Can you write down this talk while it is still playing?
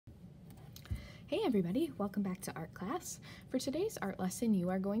Hey everybody, welcome back to art class. For today's art lesson, you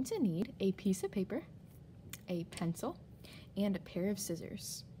are going to need a piece of paper, a pencil, and a pair of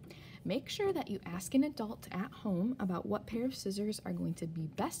scissors. Make sure that you ask an adult at home about what pair of scissors are going to be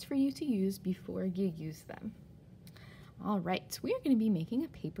best for you to use before you use them. All right, we are going to be making a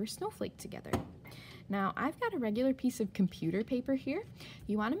paper snowflake together. Now, I've got a regular piece of computer paper here.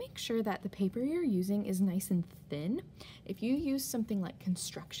 You want to make sure that the paper you're using is nice and thin. If you use something like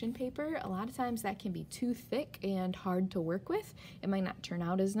construction paper, a lot of times that can be too thick and hard to work with. It might not turn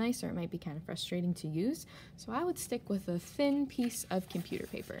out as nice, or it might be kind of frustrating to use. So I would stick with a thin piece of computer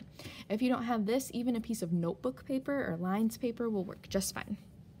paper. If you don't have this, even a piece of notebook paper or lines paper will work just fine.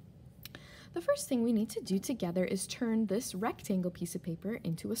 The first thing we need to do together is turn this rectangle piece of paper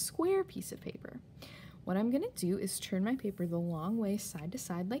into a square piece of paper. What I'm going to do is turn my paper the long way side to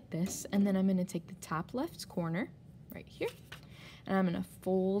side like this, and then I'm going to take the top left corner right here, and I'm going to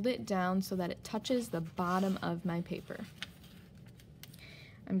fold it down so that it touches the bottom of my paper.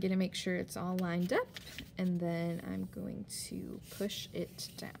 I'm going to make sure it's all lined up, and then I'm going to push it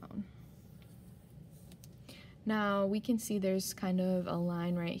down. Now we can see there's kind of a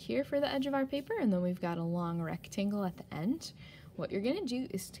line right here for the edge of our paper, and then we've got a long rectangle at the end. What you're going to do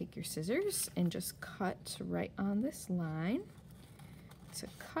is take your scissors and just cut right on this line to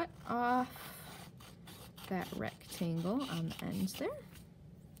cut off that rectangle on the ends there.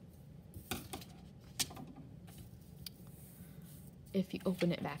 If you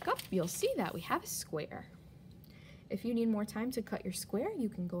open it back up, you'll see that we have a square. If you need more time to cut your square, you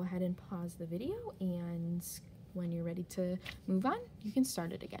can go ahead and pause the video, and when you're ready to move on, you can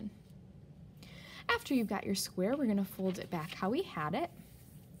start it again. After you've got your square, we're going to fold it back how we had it.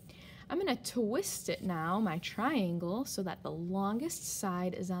 I'm going to twist it now, my triangle, so that the longest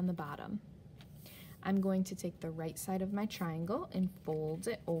side is on the bottom. I'm going to take the right side of my triangle and fold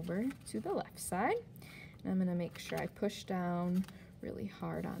it over to the left side. And I'm going to make sure I push down really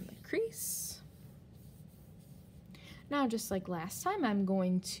hard on the crease. Now, just like last time, I'm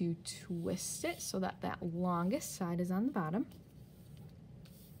going to twist it so that that longest side is on the bottom.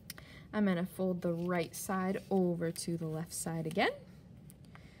 I'm going to fold the right side over to the left side again.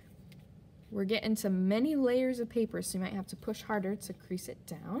 We're getting to many layers of paper, so you might have to push harder to crease it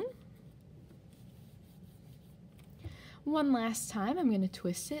down. One last time, I'm going to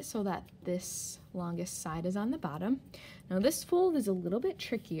twist it so that this longest side is on the bottom. Now this fold is a little bit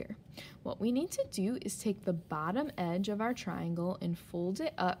trickier. What we need to do is take the bottom edge of our triangle and fold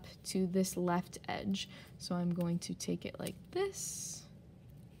it up to this left edge. So I'm going to take it like this,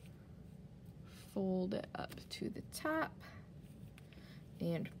 fold it up to the top,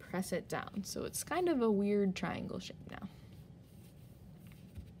 and press it down. So it's kind of a weird triangle shape now.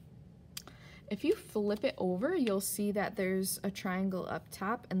 If you flip it over, you'll see that there's a triangle up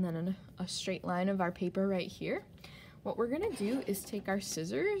top and then a straight line of our paper right here. What we're gonna do is take our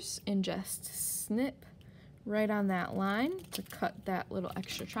scissors and just snip right on that line to cut that little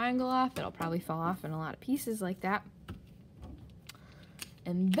extra triangle off. It'll probably fall off in a lot of pieces like that.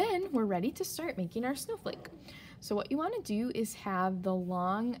 And then we're ready to start making our snowflake. So what you want to do is have the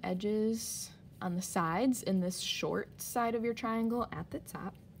long edges on the sides and this short side of your triangle at the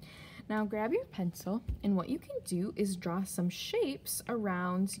top. Now grab your pencil, and what you can do is draw some shapes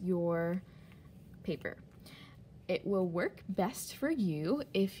around your paper. It will work best for you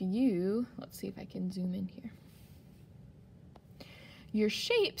if you, let's see if I can zoom in here. Your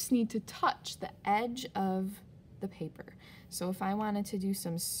shapes need to touch the edge of the paper. So if I wanted to do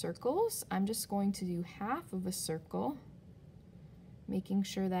some circles, I'm just going to do half of a circle, making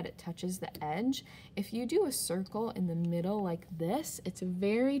sure that it touches the edge. If you do a circle in the middle like this, it's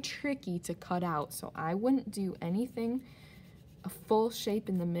very tricky to cut out. So I wouldn't do anything, a full shape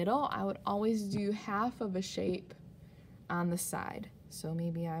in the middle. I would always do half of a shape on the side. So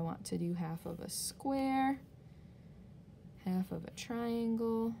maybe I want to do half of a square, half of a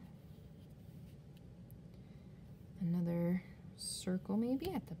triangle, another circle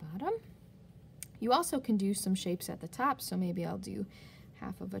maybe at the bottom. You also can do some shapes at the top, so maybe I'll do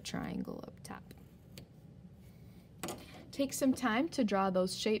half of a triangle up top. Take some time to draw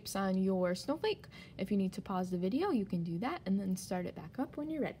those shapes on your snowflake. If you need to pause the video, you can do that and then start it back up when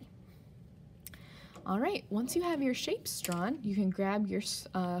you're ready. All right, once you have your shapes drawn, you can grab your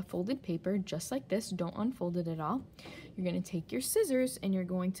folded paper just like this. Don't unfold it at all. You're going to take your scissors and you're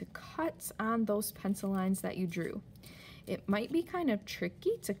going to cut on those pencil lines that you drew. It might be kind of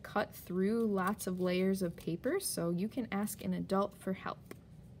tricky to cut through lots of layers of paper, so you can ask an adult for help.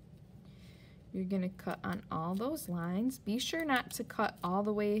 You're going to cut on all those lines. Be sure not to cut all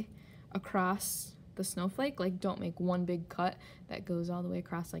the way across the snowflake, like don't make one big cut that goes all the way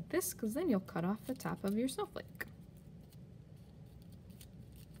across like this, because then you'll cut off the top of your snowflake.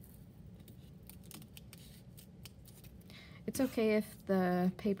 It's okay if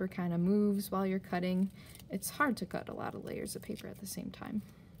the paper kind of moves while you're cutting. It's hard to cut a lot of layers of paper at the same time.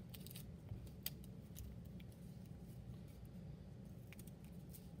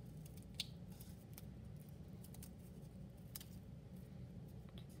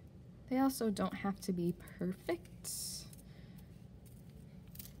 They also don't have to be perfect.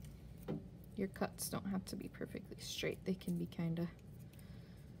 Your cuts don't have to be perfectly straight. They can be kind of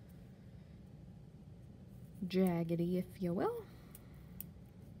jaggedy, if you will.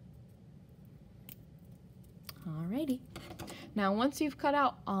 Alrighty. Now once you've cut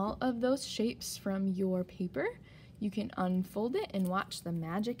out all of those shapes from your paper, you can unfold it and watch the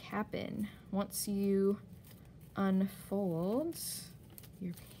magic happen. Once you unfold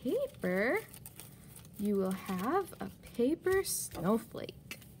your paper, you will have a paper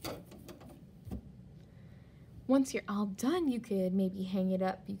snowflake. Once you're all done, you could maybe hang it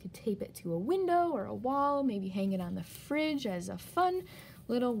up. You could tape it to a window or a wall, maybe hang it on the fridge as a fun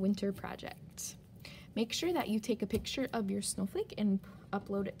little winter project. Make sure that you take a picture of your snowflake and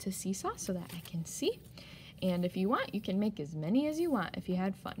upload it to Seesaw so that I can see. And if you want, you can make as many as you want if you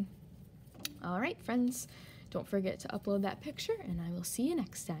had fun. All right, friends, don't forget to upload that picture, and I will see you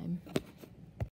next time.